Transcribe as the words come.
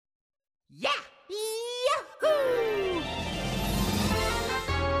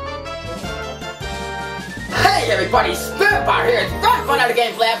everybody, Spiritbot here. It's back for another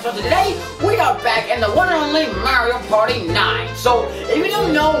gameplay episode. Today, we are back in the one and only Mario Party 9. So, if you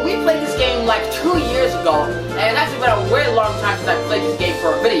don't know, we played this game like 2 years ago, and it's actually been a very long time since I played this game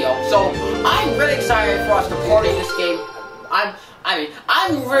for a video. So, I'm really excited for us to party this game.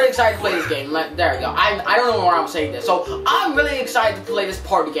 I'm really excited to play this game. There we go. I don't know why I'm saying this. So, I'm really excited to play this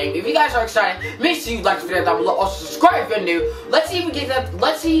party game. If you guys are excited, make sure you like this video down below. Also, subscribe if you're new. Let's see if we get that.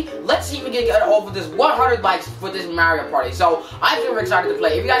 Let's see if we can get over this 100 likes for this Mario Party. So, I'm super excited to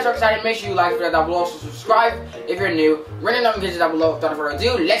play. If you guys are excited, make sure you like this video down below. Also, subscribe if you're new. Ring the notifications down below. Without further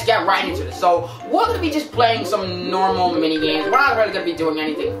ado, let's get right into this. So, we're gonna be just playing some normal mini games. We're not really gonna be doing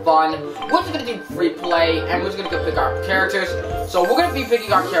anything fun. We're just gonna do free play, and we're just gonna go pick our characters. So we're gonna be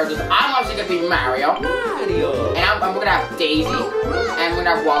picking our characters. I'm obviously gonna be Mario. And we're gonna have Daisy. And we're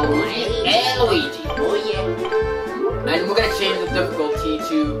gonna have Waluigi and Luigi. Oh yeah. And we're gonna change the difficulty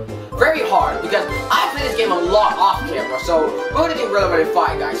to very hard because I play this game a lot off camera. So we're gonna do really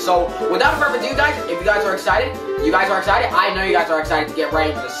fun, guys. So without further ado, guys, if you guys are excited, I know you guys are excited to get right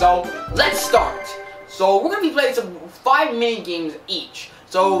into this. So let's start. So we're gonna be playing some 5 mini games each.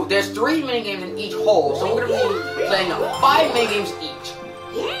 So there's 3 mini games in each hole. So we're gonna be playing 5 mini games each.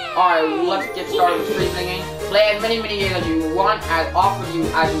 Alright, let's get started with 3 mini games. Play as many mini games as you want, as often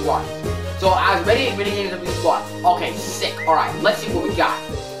as you want. So as many mini games as you want. Okay, sick. Alright, let's see what we got.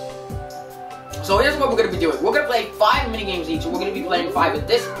 So here's what we're gonna be doing. We're gonna play 5 mini games each. We're gonna be playing 5 in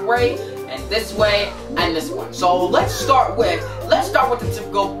this way, and this way, and this one. So let's start with the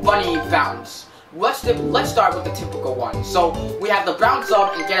typical bunny bounce. Let's start with the typical one. So we have the bounce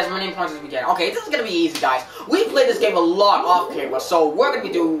up and get as many points as we can. Okay, this is gonna be easy, guys. We played this game a lot off camera, so we're gonna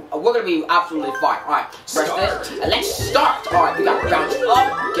be absolutely fine. All right, press this and let's start. All right, we got bounce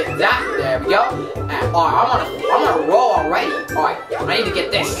up, get that. There we go. And all right, I'm on a roll already. All right, I need to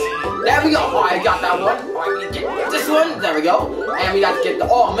get this. There we go. All right, I got that one. All right, we need to get this one. There we go. And we got to get the.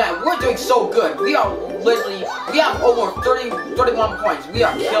 Oh man, we're doing so good. We have over 31 points. We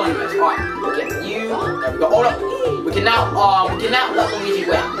are killing this. All right, get you. There we go. Oh no, we can now let Luigi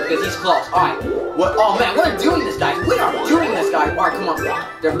win because he's close. All right. What? Oh man, we're doing this, guys. We are doing this, guys. All right, come on.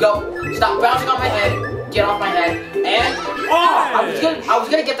 There we go. Stop bouncing on my head. Get off my head. And oh, I was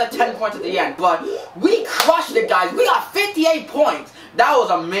gonna get the 10 points at the end, but we crushed it, guys. We got 58 points. That was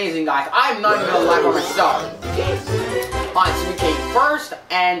amazing, guys. I'm not even gonna lie by myself. Alright, so we came first,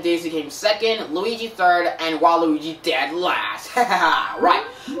 and Daisy came second, Luigi third, and Waluigi dead last. Right.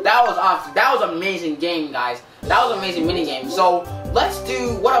 That was awesome. That was an amazing game, guys. That was an amazing mini game. So let's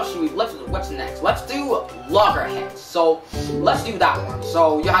do what else should we what's next? Let's do loggerheads. So let's do that one.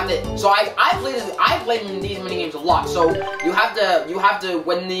 So you have to I played in these mini games a lot. So you have to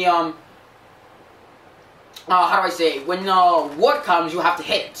when the how do I say it? When wood comes, you have to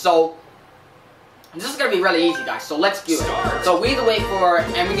hit it. So this is gonna be really easy, guys. So let's do it. So we need to wait for,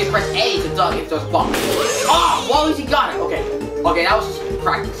 and we can press A to duck if there's bumps. Oh, Waluigi got it. Okay, that was just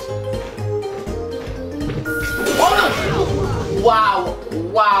practice. Oh no!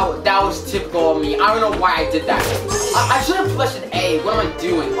 Wow, that was typical of me. I don't know why I did that. I should have pressed an A. What am I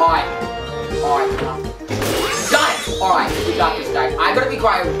doing? All right, come on. Got it. All right, we got this, guys. I'm gonna be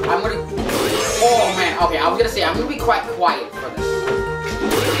quiet. Oh man. Okay, I was gonna say I'm gonna be quite quiet for this.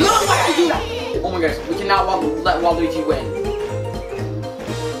 No, why did I do that? Oh my goodness, we cannot let Waluigi win.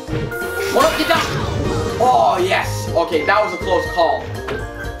 What up, get down! Oh, yes! Okay, that was a close call.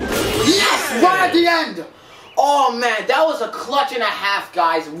 Yes! Right at the end! Oh man, that was a clutch and a half,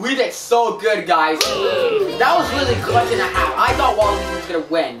 guys. We did so good, guys. That was really clutch and a half. I thought Waluigi was gonna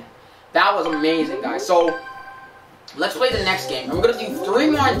win. That was amazing, guys. So, let's play the next game. And we're gonna do 3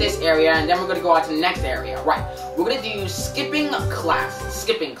 more in this area, and then we're gonna go on to the next area. Right. We're gonna do skipping class.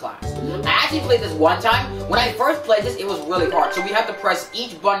 I actually played this one time. When I first played this, it was really hard. So we have to press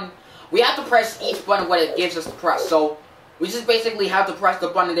each button. We have to press each button what it gives us to press. So we just basically have to press the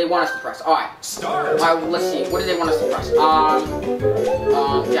button they want us to press. Alright. Start. Alright, well, let's see. What do they want us to press? Down,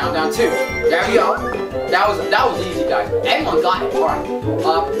 2. There we go. That was easy, guys. Everyone got it. Alright.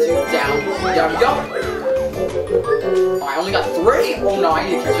 Up, 2, down. There we go. I only got 3? Oh no, I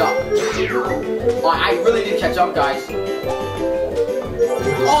need to catch up. I really need to catch up, guys.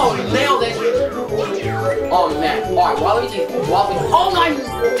 Oh, nailed it. Oh man. Alright, Waluigi. Oh my,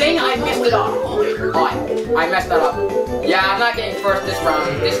 dang, I messed it up. Alright, I messed that up. Yeah, I'm not getting first this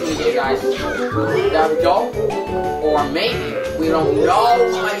round, this mini, guys. There we go. Or maybe. We don't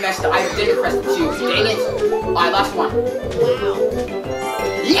know. I messed up. I didn't press the 2. Dang it. Alright, last one.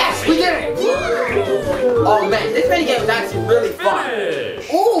 Yes, we did it! Oh man, this minigame is actually really fun.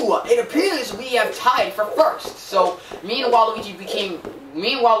 Ooh, it appears we have tied for first. So me and Waluigi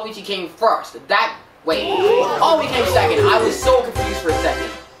came first. Wait. Oh, we came second. I was so confused for a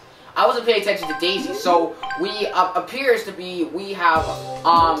second. I wasn't paying attention to Daisy. So we appears to be we have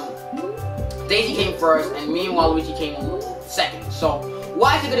Daisy came first, and me and Waluigi came second. So we're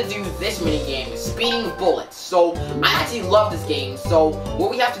actually gonna do this mini game, Speeding Bullets. So I actually love this game. So what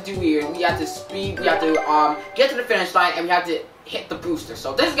we have to do here, we have to speed. We have to get to the finish line, and we have to hit the booster.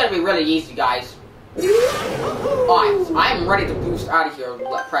 So this is gonna be really easy, guys. Alright, so I am ready to boost out of here.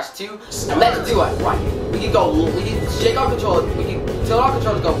 Press 2, and let's do it. Right, we can go. We can shake our controller. We can tell our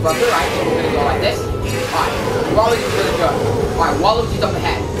controller to go further. Right, so we're gonna go like this. Alright, Waluigi's really good. Alright, Waluigi's up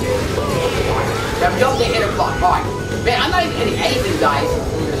ahead. Alright, there we go. They hit a block. Alright, man, I'm not even hitting anything, guys.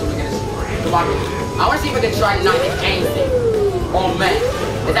 Come on, I want to see if I can try to not hit anything. Oh man,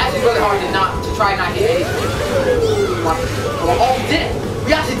 it's actually really hard to try and not hit anything. Come on. Oh, we did it.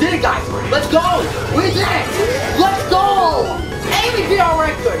 We actually did it, guys. Let's go. We did it. Let's go. And we beat our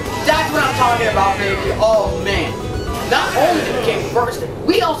record. That's what I'm talking about, baby. Oh, man. Not only did we get first,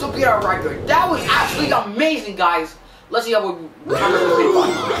 we also beat our record. That was absolutely amazing, guys. Let's see how we beat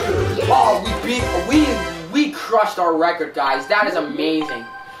Oh, we crushed our record, guys. That is amazing.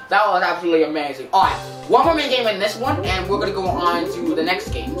 That was absolutely amazing. Alright, one more mini game in this one, and we're gonna go on to the next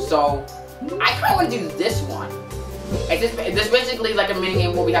game. So, I kinda wanna do this one. It's this basically like a mini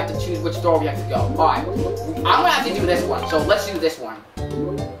game where we have to choose which door we have to go. Alright, I'm gonna have to do this one, so let's do this one.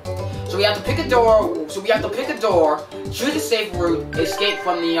 So we have to pick a door, choose a safe route, escape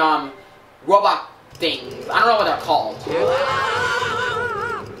from the robot things. I don't know what they're called.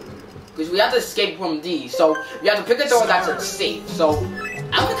 Because we have to escape from these, so we have to pick a door that's safe. So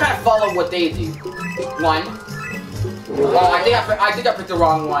I'm gonna kind of follow what they do. 1. Oh, I think I picked the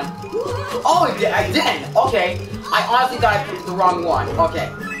wrong one. Oh, I didn't. Okay. I honestly thought I picked the wrong one. Okay.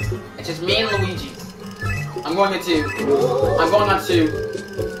 It's just me and Luigi. I'm going on 2. I'm going on 2.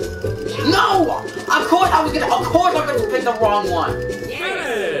 No! Of course I'm gonna pick the wrong one.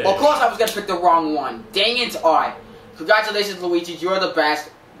 Yeah. Of course I was gonna pick the wrong one. Dang it. Alright. Congratulations, Luigi. You're the best.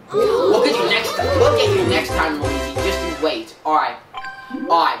 We'll get you next time. We'll get you next time, Luigi. Just you wait. Alright.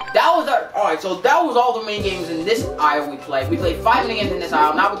 Alright, so that was all the mini games in this aisle we played. We played 5 mini games in this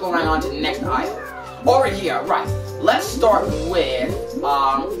aisle. Now we're going on to the next aisle. Over here, right. Let's start with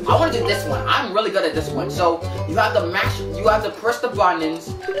I want to do this one. I'm really good at this one. So you have to press the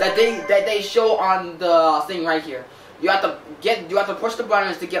buttons that they show on the thing right here. You have to push the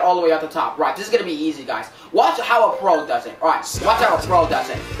buttons to get all the way at the top. Right, this is gonna be easy, guys. Watch how a pro does it. Alright, watch how a pro does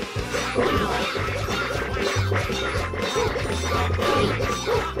it.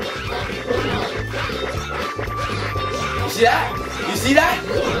 You see that? You see that?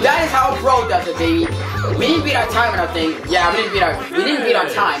 That is how a pro does it, baby. We didn't beat our time or nothing. Yeah, we didn't beat our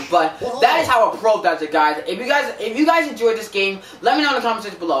time, but that is how a pro does it, guys. If you guys enjoyed this game, let me know in the comment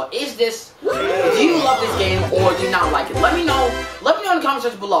section below. Do you love this game or do you not like it? Let me know in the comment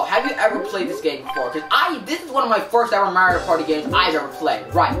section below. Have you ever played this game before? Because this is one of my first ever Mario Party games I've ever played.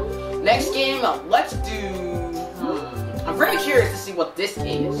 Right. Next game, let's do I'm very curious to see what this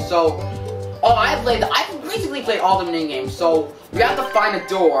is. So I basically played all the mini games. So we have to find a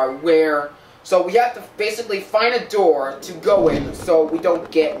door we have to basically find a door to go in so we don't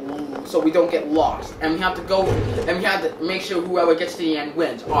get lost. And we have to go and we have to make sure whoever gets to the end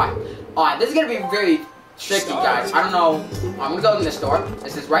wins. Alright, this is gonna be very tricky, guys. I don't know. I'm gonna go in this door.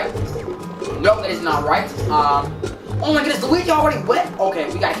 Is this right? Nope, that is not right. Oh my goodness, Luigi already went? Okay,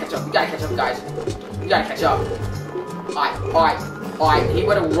 we gotta catch up. We gotta catch up, guys. We gotta catch up. Alright, he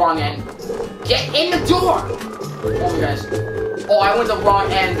went the wrong end. Get in the door! Oh my goodness. Oh, I went the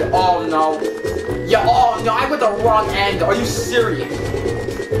wrong end. Oh no. Yeah, oh no, I went the wrong end. Are you serious?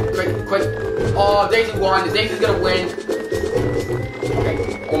 Quick. Oh, Daisy won. Daisy's gonna win.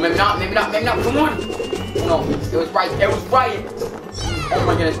 Okay. Oh, maybe not. Come on. Oh no, it was right. Oh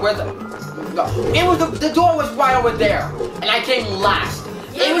my goodness, where's the door was right over there. And I came last.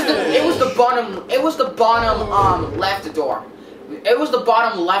 It was the bottom left door. It was the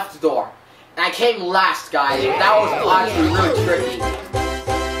bottom left door. And I came last, guys. That was honestly really tricky.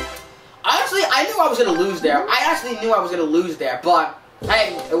 Honestly, I knew I was gonna lose there. But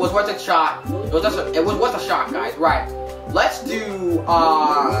hey, it was worth a shot. It was worth a shot, guys. Right. Let's do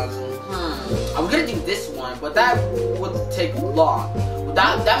I was gonna do this one, but that would take long.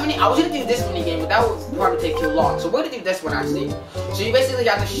 I was gonna do this mini game, but that would probably take too long. So we're gonna do this one actually. So you basically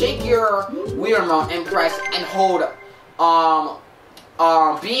have to shake your Wii remote and press and hold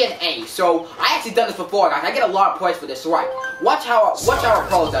B and A. So I actually done this before, guys. I get a lot of points for this. So right, watch how a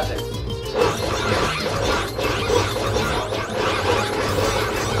pro does it.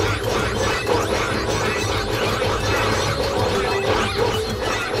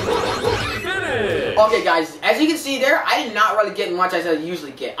 Okay, guys, as you can see there, I did not really get much as I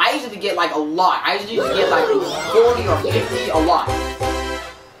usually get. I usually get like a lot. I usually get like 40 or 50 a lot.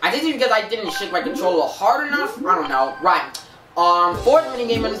 I think it's because I didn't shake my controller hard enough. I don't know. Right. Fourth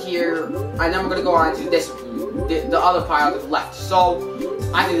minigame in here, and then we're gonna go on to this, the other pile to the left. So,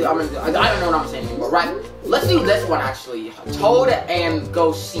 I don't know what I'm saying anymore. Right. Let's do this one actually. Toad and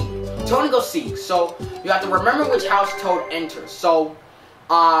go seek. Toad and go seek. So you have to remember which house Toad enters. So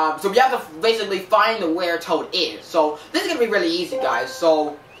we have to basically find where Toad is. So this is gonna be really easy, guys.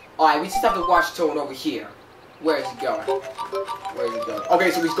 So, alright, we just have to watch Toad over here. Where is he going? Where is he going?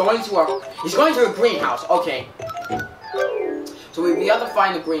 Okay, so he's going to a greenhouse. Okay. So we have to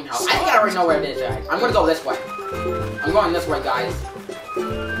find the greenhouse. I think I already know where it is, guys. I'm gonna go this way. I'm going this way, guys.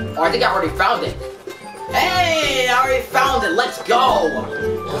 Oh, I think I already found it. Hey, I already found it. Let's go.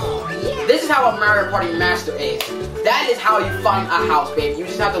 This is how a Mario Party Master is. That is how you find a house, baby. You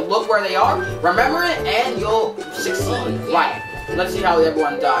just have to look where they are, remember it, and you'll succeed. Right. Let's see how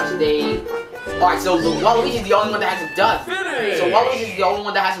everyone does. Alright, so Waluigi is the only one that hasn't done it. So Waluigi is the only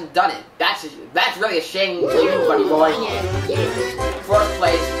one that hasn't done it. That's really a shame to you, buddy boy. First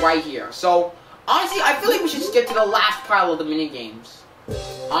place right here. So, honestly, I feel like we should skip to the last pile of the minigames.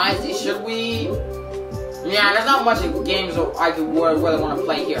 Honestly, should we? Yeah, there's not much of games I could really want to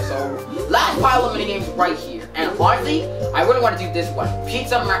play here. So, last pile of minigames right here. And honestly, I really want to do this one.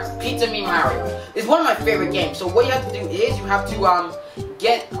 Pizza Me Mario. It's one of my favorite games. So what you have to do is you have to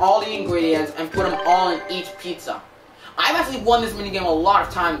get all the ingredients and put them all in each pizza. I've actually won this minigame a lot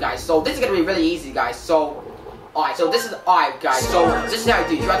of time, guys. So this is gonna be really easy, guys. So, alright, so this is guys. So this is how you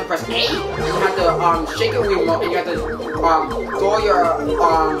do. You have to press A. You have to shake your remote, and you have to throw your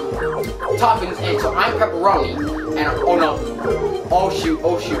toppings in. So I'm pepperoni, and oh no, oh shoot,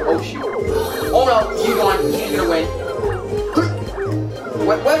 oh shoot, oh shoot, oh no, he's gonna win.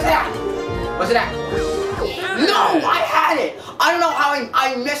 Where's that? What's it at? No, I had it. I don't know how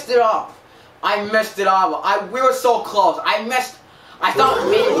I messed it up. I messed it up. We were so close. I thought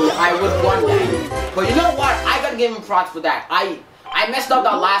maybe I would won that. But you know what? I gotta give him props for that. I messed up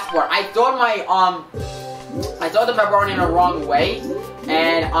that last part. I thought the pepperoni in the wrong way,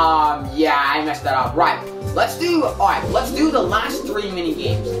 and yeah, I messed that up. Right. Let's do the last 3 mini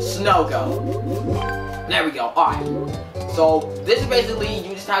games. Snow Go. There we go. Alright. So this is basically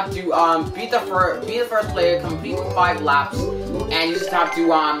you just have to be the first player, complete 5 laps, and you just have to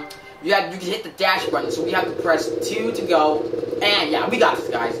you can hit the dash button. So we have to press 2 to go, and yeah, we got this,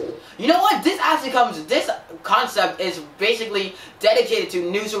 guys. You know what? This concept is basically dedicated to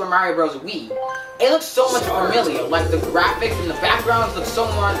New Super Mario Bros. Wii. It looks so much familiar. Like the graphics and the backgrounds look so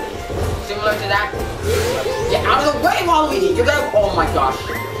much similar to that. Get out of the way, Waluigi! You're gonna. Oh my gosh.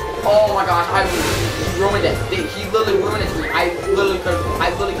 Oh my gosh, he ruined it. He literally ruined it to me. I literally couldn't do it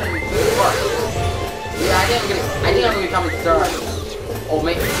first. Yeah, I think I'm gonna be coming third. Oh,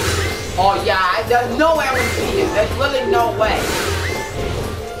 maybe. Oh yeah, there's no way I'm gonna beat him. There's literally no way.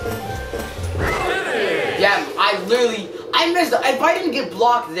 Yeah, I missed it. If I didn't get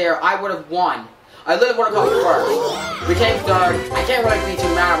blocked there, I would have won. I literally would have come first. We came third. I can't really be too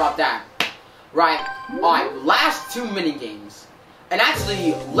mad about that. Right. Alright, last 2 mini games. And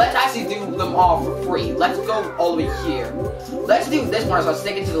actually, let's actually do them all for free. Let's go all the way here. Let's do this one, so let's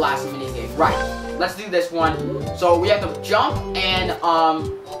take it to the last mini game. Right. Let's do this one. So we have to jump and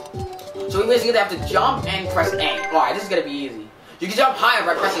so we basically have to jump and press A. Alright, this is gonna be easy. You can jump higher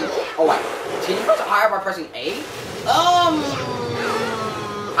by pressing. Oh wait, can you press higher by pressing A? I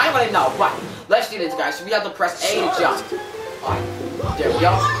don't really know, but let's do this, guys. So we have to press A to jump. Alright, there we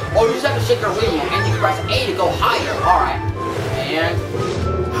go. Oh, you just have to shake your remote and you press A to go higher. Alright, and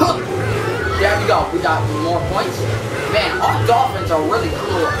there we go. We got more points. Man, our dolphins are really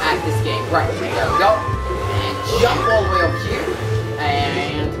cool at this game. Right, there we go. And jump all the way up here.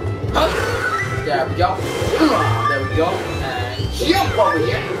 And there we go. There we go. Jump over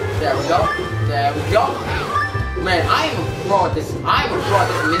here. There we go. There we go. Man, I am a pro at this. I'm a pro at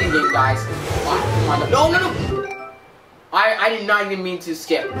this minigame, guys. Come on. No. I did not even mean to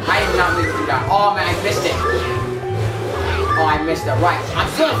skip. I did not mean to do that. Oh man, I missed it. Oh, I missed it. Right. I'm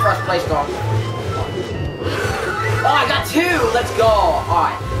still in first place though. Oh, I got 2. Let's go.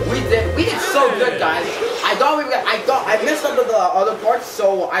 Alright. We did so good, guys. I messed up with the other parts,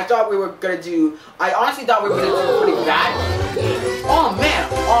 so I thought we were gonna do. I honestly thought we were gonna do pretty bad. Oh man,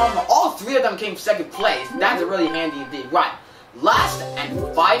 all 3 of them came second place. That's really handy indeed. Right. Last and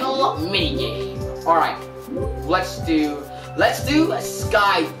final mini game. Alright. Let's do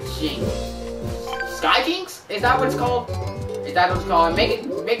Sky Jinx. Sky Jinx? Is that what it's called? Is that what it's called?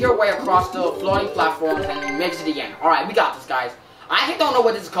 Make your way across the floating platforms and make it to the end. Alright, we got this, guys. I actually don't know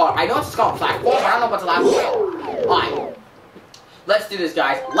what this is called. I know it's called platform, but I don't know what the last one. Alright. Let's do this,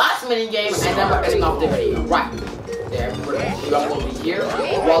 guys. Last mini game, and then we're ending off the video. Right. There, we're gonna you up over here.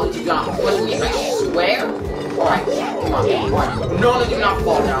 Wally, do not push me, I swear. Alright, come on. Alright. No, do not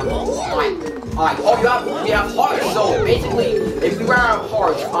fall down. Alright. Alright, oh, we have hearts, so basically, if we run out of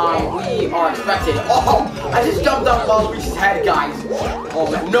hearts, we are expected. Oh, I just jumped on Waluigi's head, guys. Oh,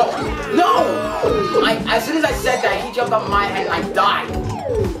 man, no, as soon as I said that, he jumped on my head, and I died.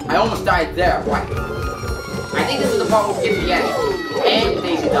 I almost died there, right. I think this is the part where we get to the end. And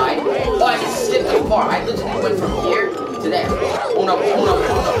Daisy died. Oh, I just skipped the part. I literally went from here to there. Oh, no,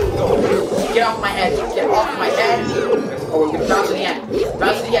 Get off my head, get off my head. Oh, we're gonna bounce to the end.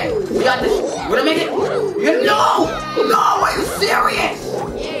 Bounce to the end. We got this. We're gonna make it. No! Are you serious?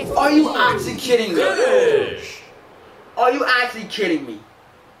 Are you actually kidding me? Are you actually kidding me?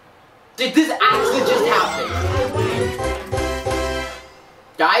 Did this actually just happen?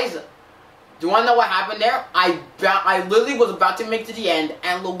 Guys, do you wanna know what happened there? I literally was about to make it to the end,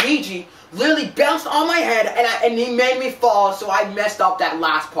 and Luigi literally bounced on my head, and he made me fall, so I messed up that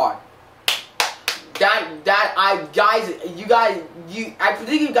last part. I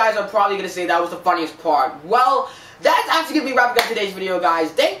think you guys are probably gonna say that was the funniest part. Well, that's actually gonna be wrapping up today's video, guys.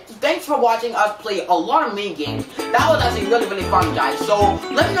 Thanks for watching us play a lot of mini games. That was actually really fun, guys. So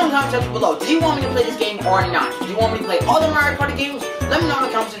let me know in the comment section below. Do you want me to play this game or not? Do you want me to play other Mario Party games? Let me know in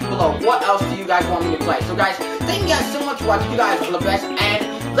the comment section below. What else do you guys want me to play? So, guys, thank you guys so much for watching. You guys are the best,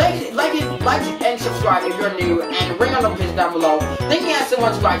 and like and subscribe if you're new, and ring on the notifications down below. Thank you guys so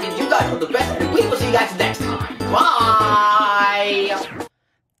much for watching. You guys are the best, and we will see you guys next time. Bye!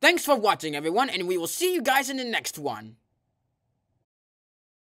 Thanks for watching, everyone, and we will see you guys in the next one.